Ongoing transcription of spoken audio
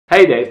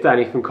Hey there, it's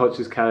Danny from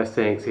Conscious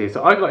Calisthenics here.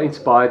 So I got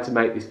inspired to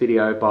make this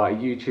video by a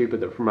YouTuber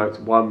that promotes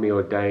one meal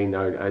a day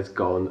known as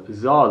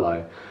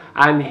Gonzalo.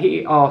 And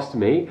he asked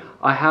me,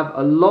 I have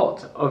a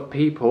lot of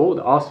people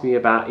that ask me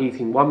about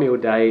eating one meal a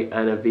day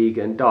and a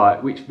vegan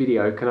diet, which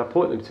video can I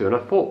point them to? And I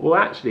thought, well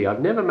actually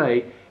I've never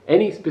made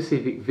any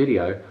specific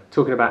video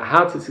talking about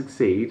how to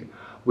succeed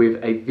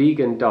with a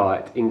vegan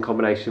diet in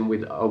combination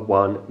with a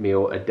one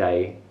meal a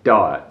day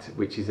diet,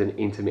 which is an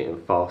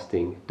intermittent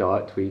fasting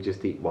diet where you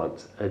just eat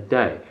once a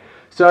day.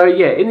 So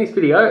yeah, in this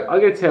video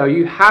I'm going to tell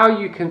you how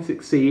you can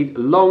succeed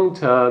long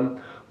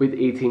term with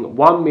eating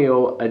one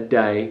meal a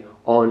day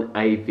on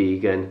a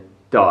vegan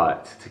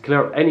diet, to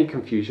clear up any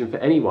confusion for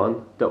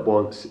anyone that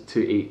wants to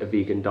eat a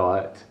vegan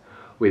diet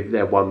with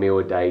their one meal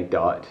a day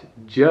diet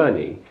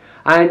journey.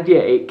 And yeah,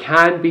 it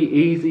can be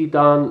easy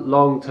done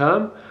long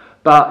term,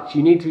 but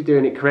you need to be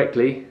doing it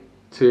correctly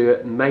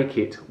to make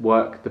it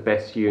work the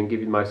best for you and give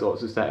you the most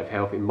optimal state of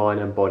health in mind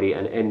and body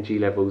and energy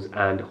levels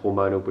and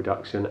hormonal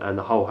production and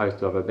the whole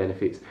host of other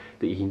benefits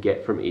that you can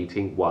get from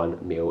eating one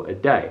meal a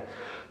day.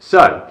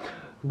 So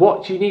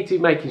what you need to be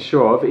making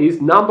sure of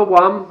is, number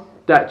one,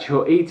 that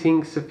you're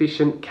eating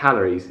sufficient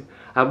calories.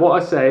 And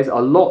what I say is a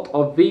lot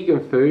of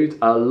vegan foods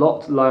are a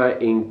lot lower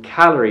in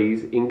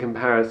calories in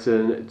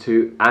comparison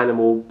to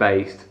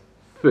animal-based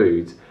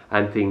foods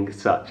and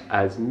things such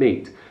as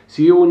meat.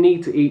 So you will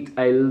need to eat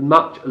a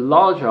much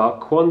larger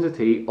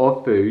quantity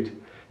of food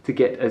to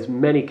get as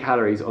many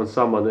calories on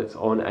someone that's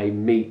on a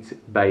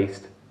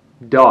meat-based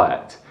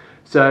diet.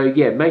 So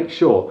yeah, make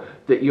sure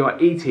that you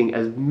are eating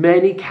as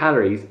many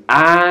calories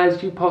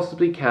as you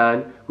possibly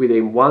can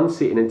within one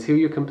sitting until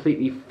you're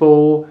completely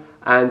full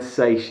and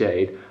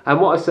satiated.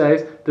 And what I say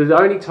is, the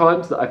only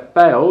times that I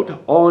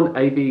failed on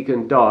a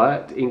vegan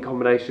diet in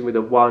combination with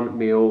a one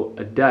meal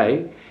a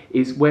day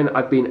is when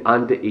I've been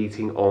under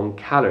eating on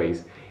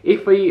calories.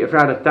 If I eat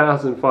around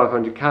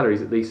 1,500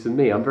 calories, at least for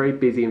me, I'm very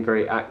busy and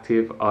very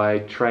active. I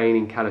train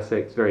in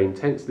calisthenics very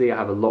intensely. I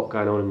have a lot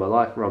going on in my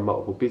life. I run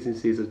multiple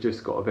businesses. I've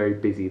just got a very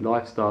busy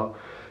lifestyle.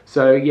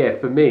 So yeah,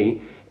 for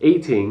me,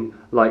 eating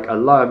like a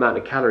low amount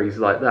of calories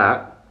like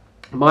that,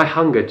 my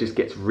hunger just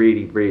gets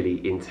really,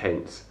 really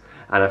intense.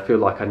 And I feel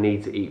like I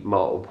need to eat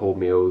multiple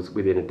meals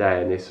within a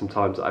day, and there's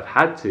sometimes I've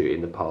had to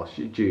in the past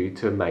due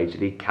to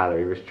majorly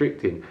calorie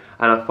restricting,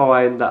 and I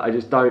find that I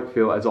just don't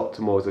feel as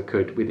optimal as I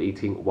could with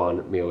eating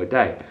one meal a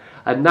day.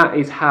 And that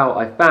is how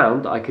I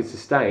found that I could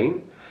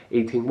sustain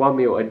eating one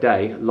meal a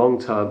day long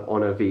term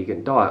on a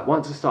vegan diet.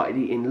 Once I started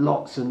eating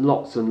lots and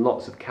lots and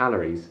lots of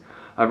calories,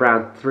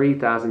 around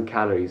 3,000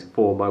 calories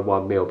for my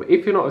one meal. But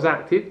if you're not as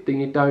active,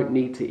 then you don't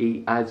need to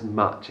eat as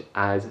much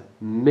as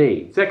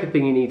me. Second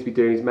thing you need to be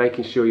doing is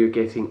making sure you're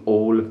getting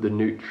all of the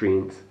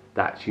nutrients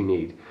that you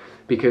need.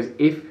 Because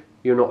if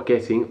you're not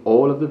getting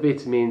all of the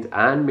vitamins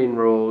and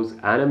minerals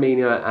and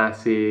amino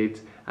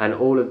acids and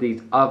all of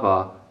these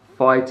other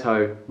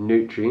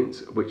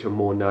phytonutrients, which are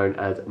more known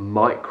as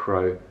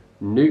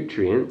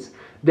micronutrients,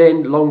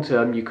 then long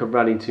term you can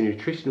run into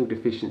nutritional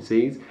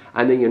deficiencies,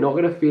 and then you're not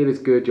going to feel as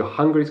good. Your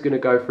hunger is going to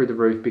go through the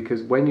roof,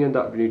 because when you end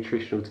up with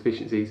nutritional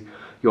deficiencies,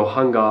 your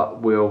hunger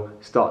will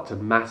start to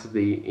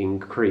massively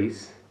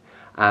increase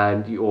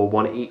and you'll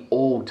want to eat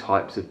all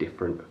types of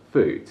different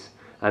foods,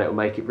 and it will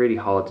make it really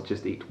hard to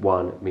just eat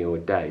one meal a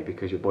day,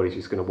 because your body's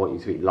just going to want you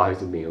to eat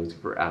loads of meals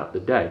throughout the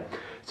day.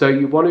 So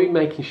you want to be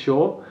making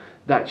sure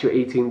that you're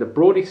eating the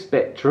broadest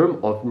spectrum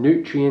of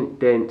nutrient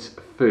dense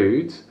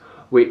foods,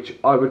 which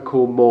I would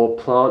call more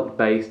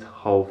plant-based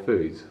whole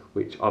foods,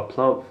 which are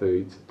plant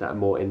foods that are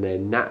more in their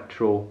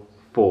natural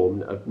form,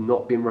 that have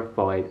not been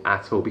refined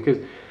at all. Because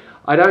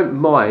I don't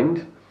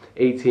mind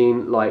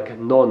eating like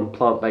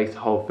non-plant-based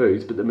whole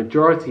foods, but the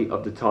majority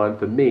of the time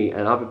for me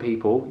and other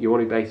people, you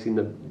want to be basing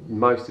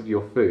most of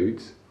your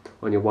foods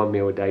on your one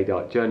meal a day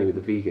diet journey with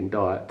a vegan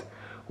diet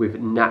with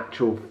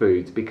natural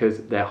foods,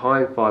 because they're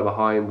high in fibre,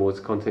 high in water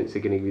content, so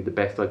they're going to give you the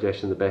best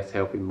digestion, the best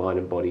health in mind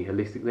and body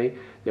holistically.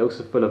 They're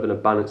also full of an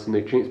abundance of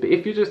nutrients. But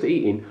if you're just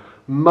eating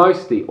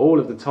mostly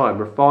all of the time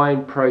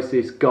refined,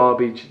 processed,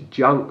 garbage,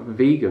 junk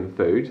vegan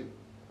food,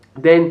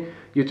 then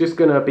you're just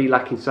going to be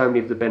lacking so many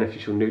of the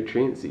beneficial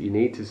nutrients that you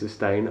need to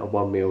sustain a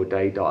one meal a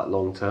day diet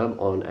long term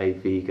on a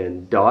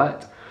vegan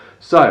diet.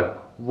 So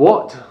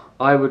what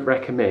I would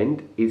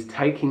recommend is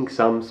taking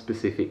some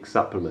specific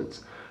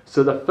supplements.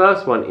 So the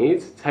first one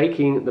is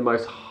taking the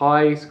most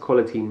highest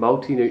quality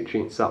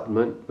multi-nutrient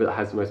supplement that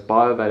has the most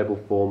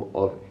bioavailable form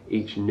of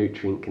each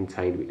nutrient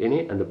contained within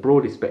it and the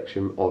broadest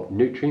spectrum of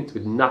nutrients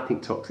with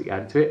nothing toxic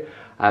added to it.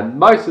 And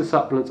most of the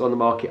supplements on the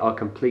market are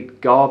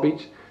complete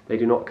garbage. They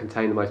do not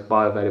contain the most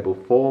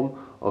bioavailable form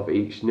of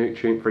each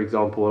nutrient. For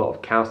example, a lot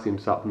of calcium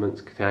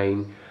supplements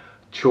contain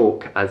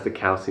chalk as the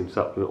calcium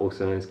supplement,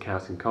 also known as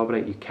calcium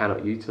carbonate. You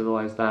cannot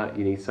utilize that.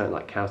 You need something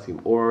like calcium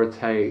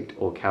orotate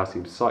or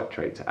calcium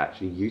citrate to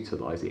actually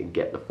utilize it and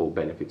get the full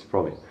benefits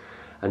from it.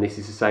 And this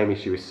is the same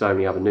issue with so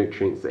many other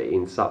nutrients that are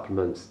in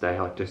supplements. They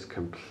are just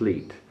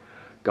complete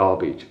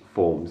garbage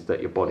forms that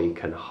your body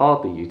can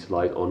hardly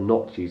utilize or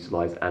not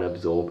utilize and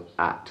absorb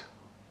at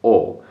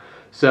all.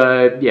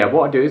 So yeah,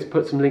 what I do is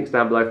put some links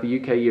down below for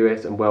UK,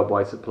 US and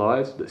worldwide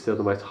suppliers that sell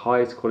the most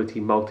highest quality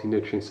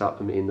multi-nutrient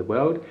supplement in the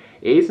world.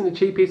 It isn't the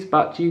cheapest,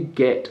 but you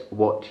get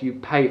what you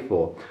pay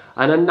for.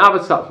 And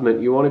another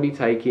supplement you want to be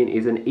taking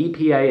is an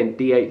EPA and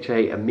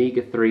DHA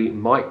omega-3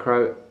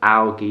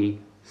 microalgae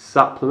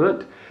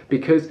supplement,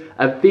 because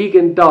a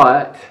vegan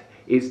diet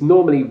is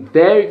normally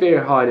very,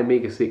 very high in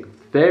omega-6,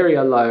 very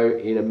low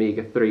in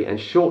omega-3, and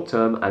short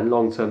term and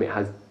long term it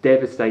has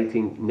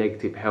devastating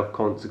negative health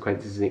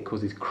consequences, and it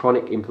causes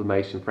chronic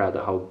inflammation throughout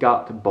the whole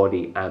gut,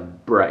 body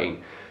and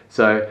brain.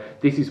 So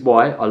this is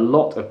why a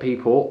lot of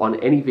people on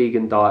any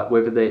vegan diet,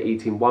 whether they're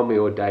eating one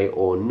meal a day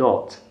or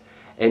not,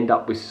 end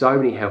up with so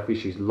many health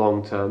issues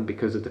long term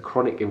because of the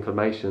chronic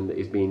inflammation that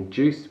is being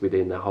induced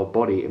within the whole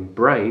body and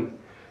brain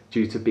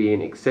due to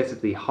being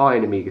excessively high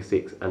in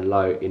omega-6 and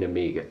low in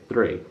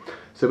omega-3.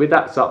 So with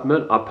that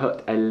supplement, I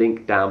put a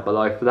link down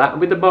below for that.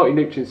 And with the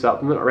multi-nutrient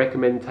supplement, I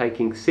recommend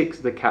taking 6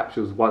 of the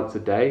capsules once a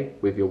day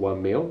with your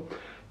one meal.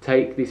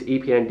 Take this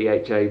EPA and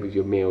DHA with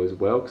your meal as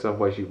well, because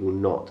otherwise you will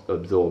not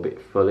absorb it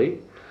fully.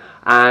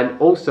 And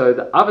also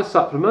the other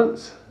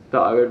supplements that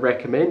I would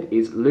recommend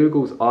is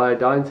Lugol's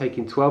iodine,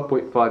 taking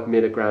 12.5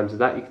 milligrams of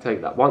that. You can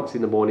take that once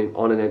in the morning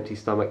on an empty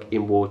stomach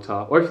in water.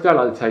 Or if you don't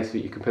like the taste of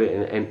it, you can put it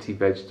in an empty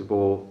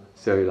vegetable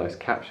cellulose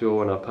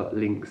capsule, and I'll put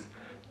links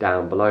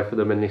down below for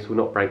them, and this will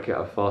not break you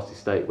out of fasted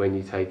state when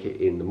you take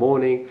it in the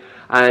morning.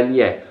 And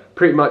yeah,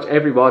 pretty much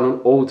everyone on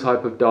all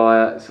type of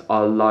diets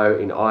are low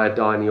in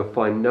iodine. You'll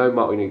find no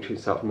multi-nutrient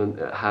supplement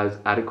that has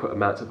adequate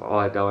amounts of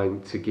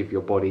iodine to give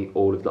your body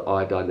all of the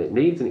iodine that it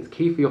needs, and it's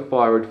key for your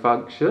thyroid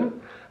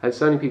function. And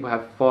so many people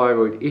have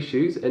thyroid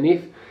issues, and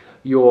if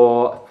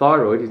your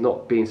thyroid is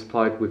not being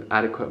supplied with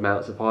adequate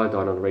amounts of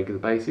iodine on a regular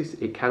basis,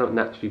 it cannot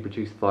naturally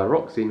produce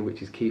thyroxine,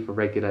 which is key for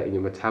regulating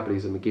your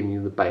metabolism and giving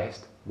you the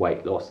best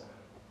weight loss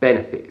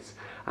benefits,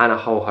 and a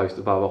whole host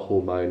of other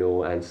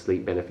hormonal and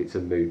sleep benefits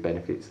and mood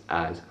benefits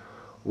as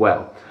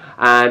well.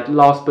 And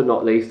last but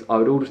not least, I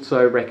would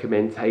also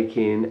recommend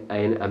taking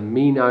an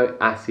amino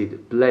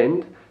acid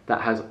blend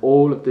that has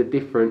all of the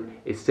different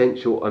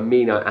essential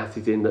amino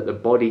acids in that the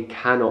body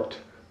cannot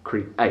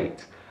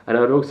create. And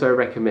I would also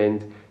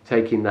recommend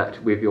taking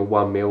that with your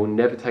one meal.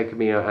 Never take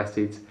amino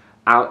acids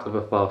out of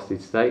a fasted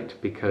state,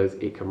 because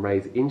it can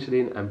raise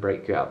insulin and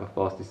break you out of a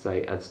fasted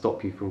state and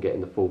stop you from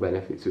getting the full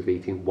benefits of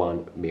eating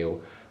one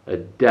meal a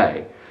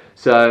day.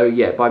 So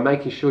yeah, by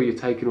making sure you're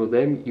taking all of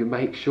them, you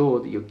make sure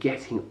that you're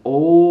getting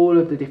all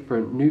of the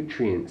different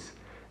nutrients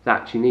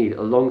that you need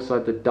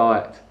alongside the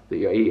diet that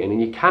you're eating.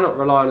 And you cannot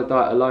rely on a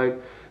diet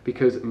alone,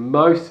 because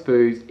most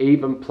foods,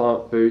 even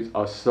plant foods,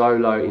 are so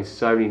low in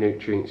so many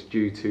nutrients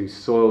due to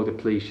soil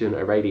depletion,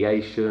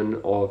 irradiation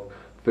of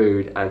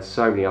food and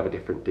so many other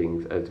different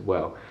things as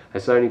well.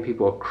 And so many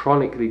people are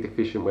chronically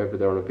deficient whether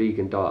they're on a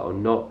vegan diet or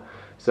not.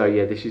 So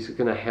yeah, this is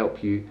going to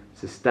help you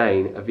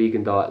sustain a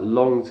vegan diet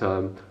long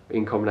term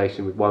in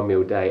combination with one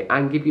meal a day,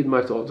 and give you the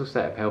most optimal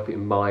state of health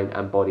in mind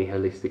and body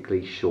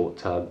holistically, short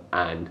term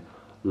and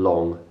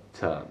long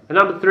term. And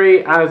number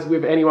 3, as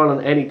with anyone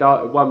on any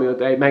diet of one meal a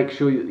day, make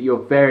sure that you're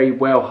very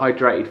well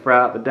hydrated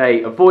throughout the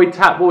day. Avoid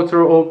tap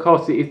water at all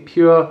costs. It is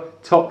pure,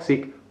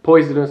 toxic,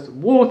 poisonous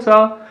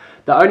water.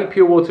 The only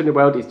pure water in the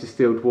world is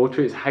distilled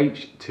water. It's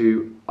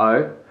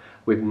H2O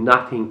with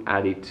nothing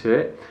added to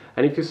it.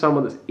 And if you're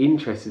someone that's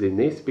interested in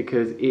this,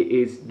 because it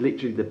is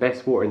literally the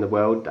best water in the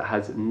world that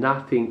has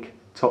nothing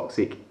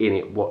toxic in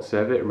it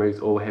whatsoever, it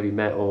removes all heavy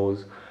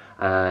metals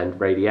and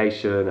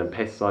radiation and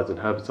pesticides and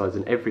herbicides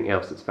and everything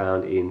else that's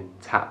found in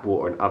tap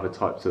water and other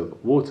types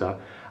of water.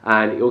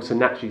 And it also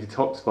naturally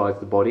detoxifies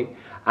the body,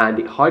 and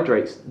it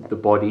hydrates the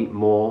body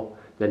more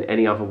than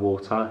any other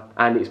water,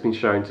 and it's been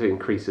shown to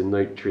increase the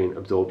nutrient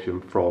absorption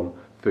from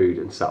food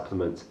and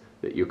supplements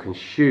that you're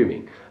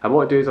consuming. And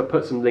what I do is I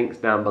put some links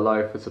down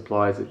below for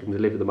suppliers that can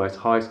deliver the most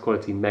highest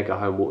quality mega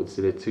home water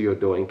distiller to your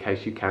door in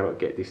case you cannot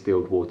get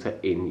distilled water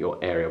in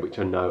your area, which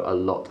I know a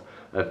lot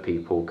of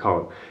people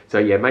can't. So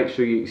yeah, make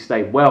sure you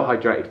stay well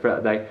hydrated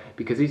throughout the day,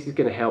 because this is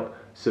going to help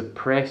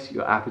suppress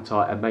your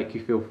appetite and make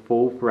you feel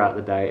full throughout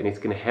the day, and it's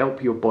going to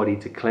help your body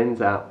to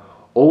cleanse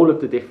out all of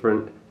the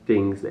different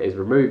things that is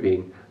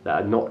removing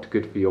that are not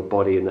good for your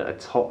body and that are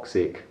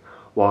toxic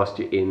whilst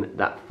you're in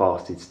that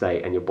fasted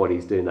state and your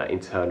body's doing that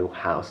internal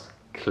house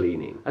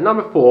cleaning. And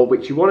number 4,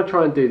 which you want to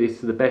try and do this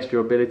to the best of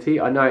your ability.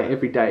 I know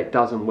every day it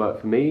doesn't work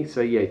for me,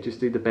 so yeah,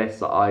 just do the best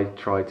that I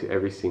try to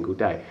every single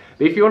day.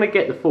 But if you want to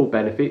get the full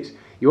benefits,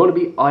 you want to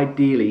be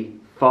ideally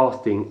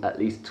fasting at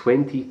least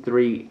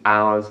 23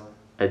 hours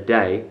a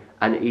day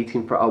and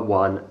eating for a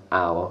 1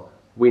 hour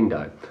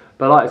window.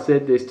 But like I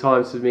said, there's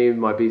times for me in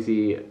my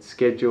busy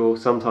schedule,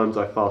 sometimes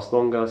I fast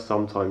longer,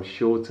 sometimes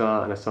shorter,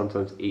 and I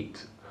sometimes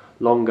eat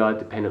longer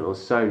depending on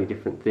so many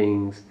different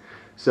things.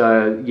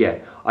 So yeah,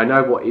 I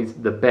know what is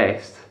the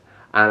best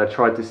and I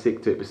try to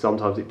stick to it, but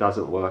sometimes it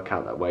doesn't work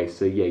out that way.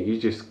 So yeah, you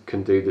just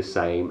can do the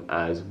same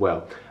as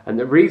well. And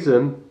the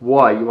reason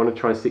why you want to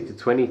try and stick to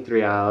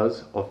 23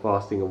 hours of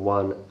fasting and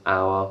 1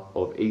 hour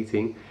of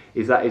eating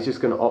is that it's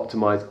just going to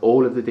optimize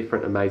all of the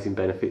different amazing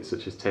benefits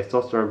such as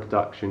testosterone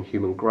production,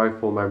 human growth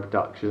hormone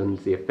production,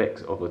 the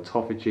effects of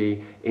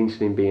autophagy,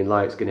 insulin being low.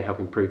 It's going to help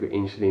improve your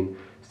insulin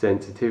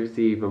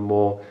sensitivity even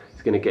more.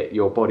 It's going to get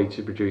your body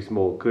to produce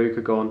more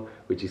glucagon,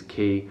 which is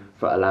key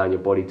for allowing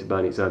your body to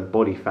burn its own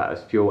body fat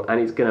as fuel, and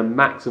it's going to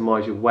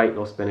maximize your weight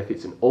loss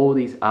benefits and all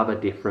these other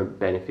different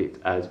benefits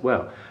as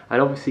well.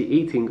 And obviously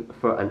eating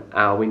for an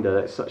hour window,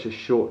 that's such a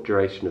short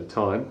duration of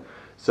time.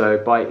 So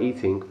by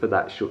eating for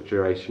that short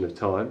duration of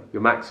time,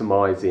 you're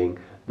maximizing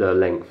the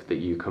length that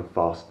you can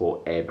fast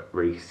for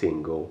every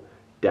single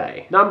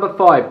day. Number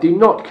 5, do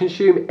not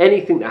consume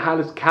anything that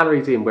has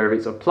calories in, whether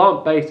it's a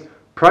plant-based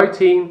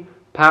protein,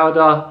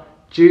 powder,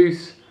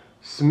 juice,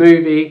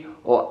 smoothie,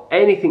 or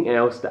anything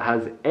else that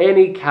has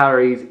any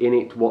calories in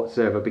it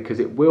whatsoever,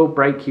 because it will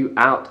break you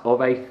out of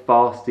a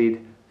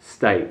fasted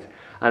state.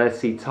 And I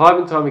see time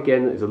and time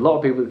again, there's a lot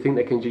of people that think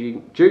they can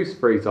drink juice,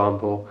 for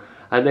example,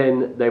 and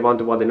then they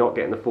wonder why they're not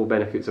getting the full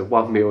benefits of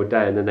one meal a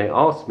day, and then they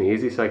ask me,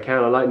 is this okay?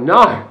 And I'm like,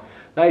 no,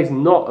 that is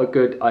not a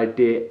good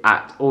idea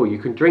at all. You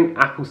can drink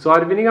apple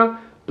cider vinegar,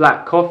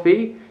 black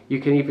coffee, you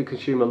can even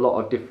consume a lot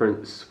of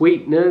different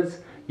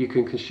sweeteners, you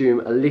can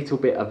consume a little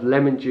bit of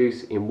lemon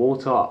juice in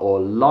water or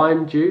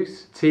lime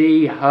juice,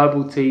 tea,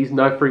 herbal teas,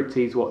 no fruit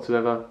teas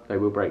whatsoever. They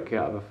will break you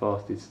out of a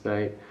fasted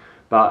state.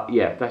 But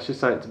yeah, that's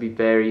just something to be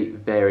very,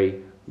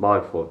 very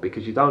mindful of,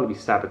 because you don't want to be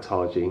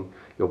sabotaging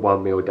your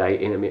 1 meal a day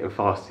intermittent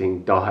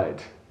fasting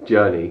diet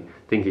journey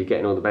thinking you're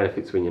getting all the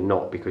benefits when you're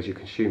not, because you're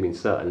consuming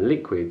certain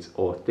liquids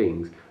or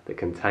things that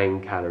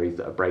contain calories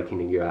that are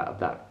breaking you out of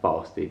that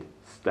fasted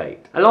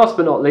state. And last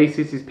but not least,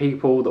 this is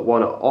people that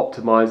want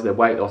to optimize their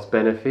weight loss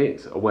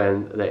benefits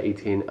when they're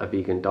eating a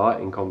vegan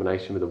diet in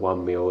combination with a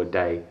 1 meal a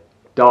day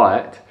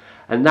diet.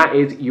 And that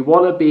is, you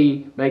want to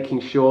be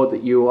making sure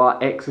that you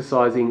are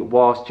exercising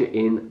whilst you're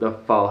in the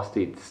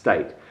fasted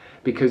state,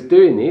 because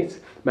doing this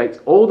makes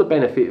all the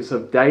benefits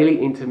of daily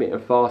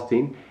intermittent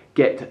fasting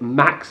get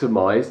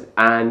maximized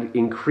and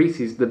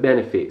increases the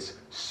benefits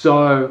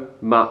so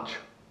much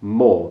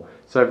more.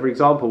 So for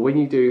example, when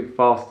you do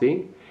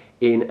fasting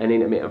in an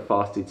intermittent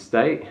fasted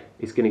state,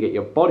 it's going to get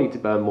your body to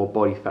burn more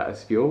body fat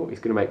as fuel.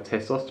 It's going to make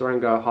testosterone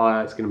go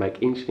higher. It's going to make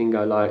insulin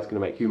go low. It's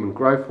going to make human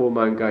growth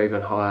hormone go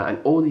even higher, and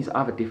all these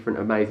other different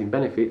amazing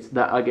benefits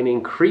that are going to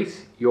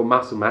increase your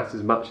muscle mass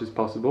as much as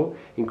possible,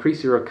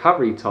 increase your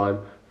recovery time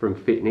from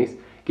fitness,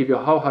 give you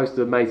a whole host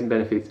of amazing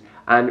benefits,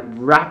 and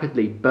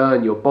rapidly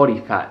burn your body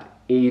fat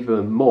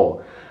even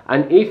more.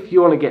 And if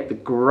you want to get the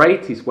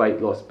greatest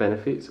weight loss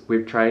benefits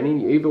with training,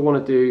 you either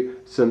want to do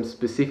some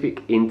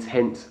specific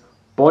intense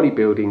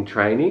bodybuilding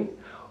training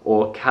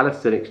or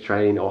calisthenics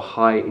training or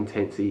high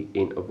intensity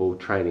interval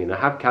training. And I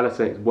have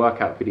calisthenics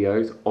workout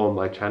videos on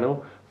my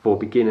channel for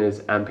beginners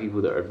and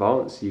people that are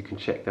advanced, so you can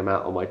check them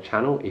out on my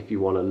channel if you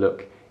want to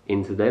look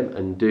into them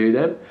and do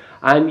them.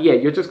 And yeah,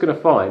 you're just going to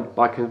find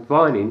by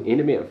combining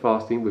intermittent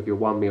fasting with your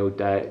 1 meal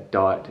diet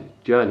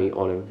journey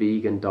on a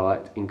vegan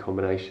diet in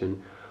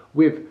combination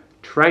with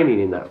training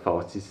in that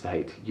fasted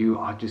state, you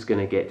are just going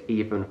to get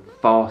even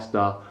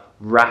faster,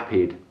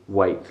 rapid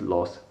weight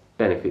loss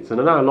benefits.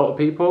 And I know a lot of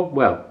people,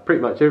 well,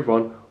 pretty much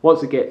everyone,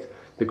 wants to get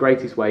the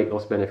greatest weight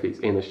loss benefits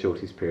in the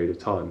shortest period of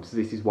time. So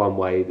this is one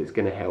way that's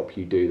going to help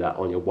you do that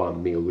on your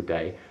 1 meal a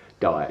day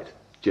diet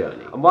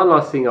journey. And one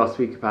last thing I'll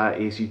speak about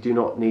is you do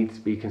not need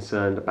to be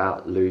concerned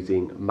about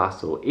losing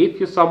muscle. If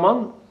you're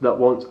someone that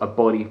wants a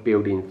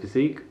bodybuilding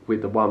physique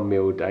with the 1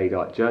 meal a day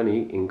diet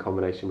journey in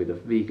combination with a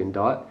vegan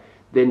diet,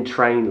 then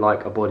train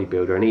like a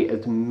bodybuilder and eat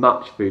as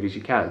much food as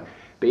you can.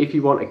 But if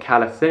you want a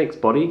calisthenics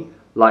body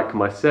like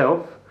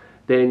myself,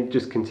 then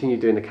just continue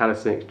doing the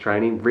calisthenics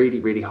training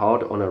really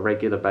hard on a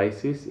regular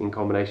basis in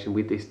combination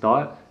with this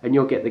diet, and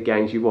you'll get the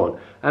gains you want.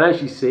 And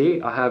as you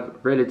see, I have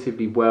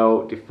relatively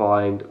well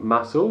defined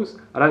muscles.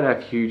 I don't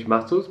have huge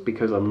muscles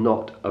because I'm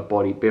not a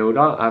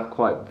bodybuilder. I have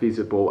quite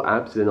visible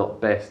abs. They're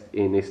not best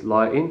in this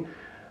lighting.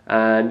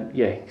 And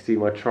yeah, you can see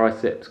my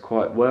triceps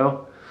quite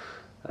well.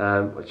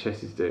 My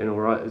chest is doing all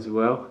right as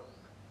well.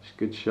 Just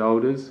good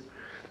shoulders.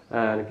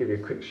 And I'll give you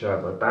a quick show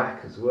of my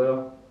back as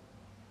well.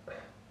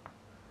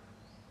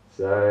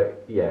 So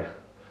yeah,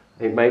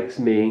 it makes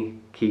me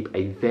keep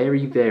a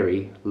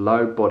very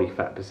low body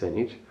fat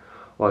percentage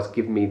whilst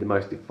giving me the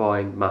most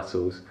defined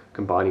muscles,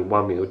 combining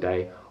 1 meal a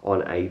day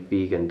on a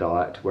vegan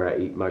diet where I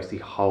eat mostly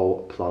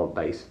whole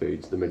plant-based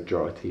foods the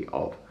majority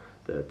of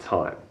the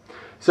time.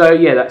 So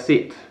yeah, that's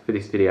it for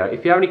this video.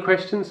 If you have any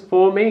questions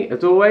for me,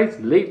 as always,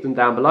 leave them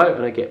down below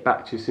and I'll get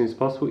back to you as soon as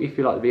possible. If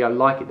you like the video,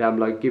 like it down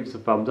below, give us a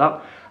thumbs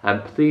up,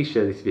 and please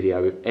share this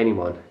video with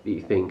anyone that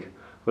you think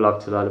would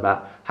love to learn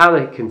about how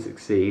they can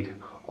succeed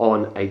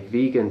on a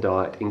vegan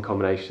diet in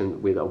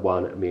combination with a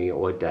 1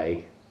 meal a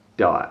day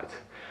diet.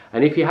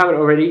 And if you haven't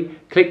already,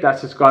 click that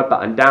subscribe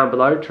button down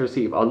below to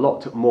receive a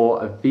lot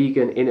more of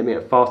vegan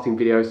intermittent fasting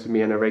videos from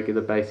me on a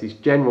regular basis,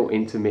 general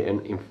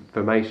intermittent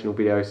informational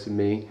videos from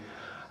me,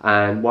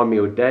 and 1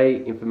 meal a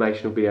day,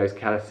 informational videos,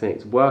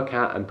 calisthenics,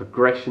 workout and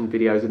progression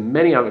videos, and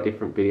many other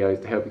different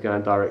videos to help you go in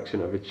the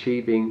direction of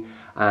achieving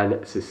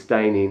and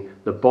sustaining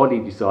the body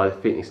desired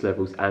fitness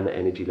levels and the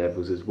energy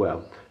levels as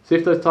well. So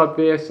if those type of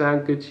videos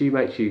sound good to you,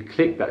 make sure you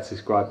click that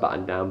subscribe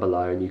button down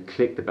below and you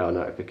click the bell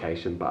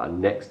notification button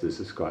next to the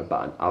subscribe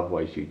button,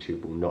 otherwise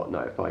YouTube will not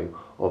notify you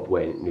of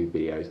when new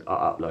videos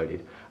are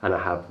uploaded, and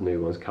I have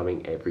new ones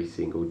coming every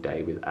single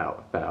day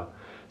without fail.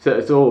 So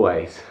as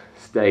always,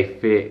 stay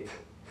fit,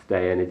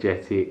 stay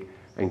energetic,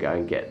 and go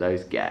and get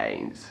those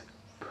gains.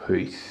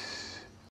 Peace.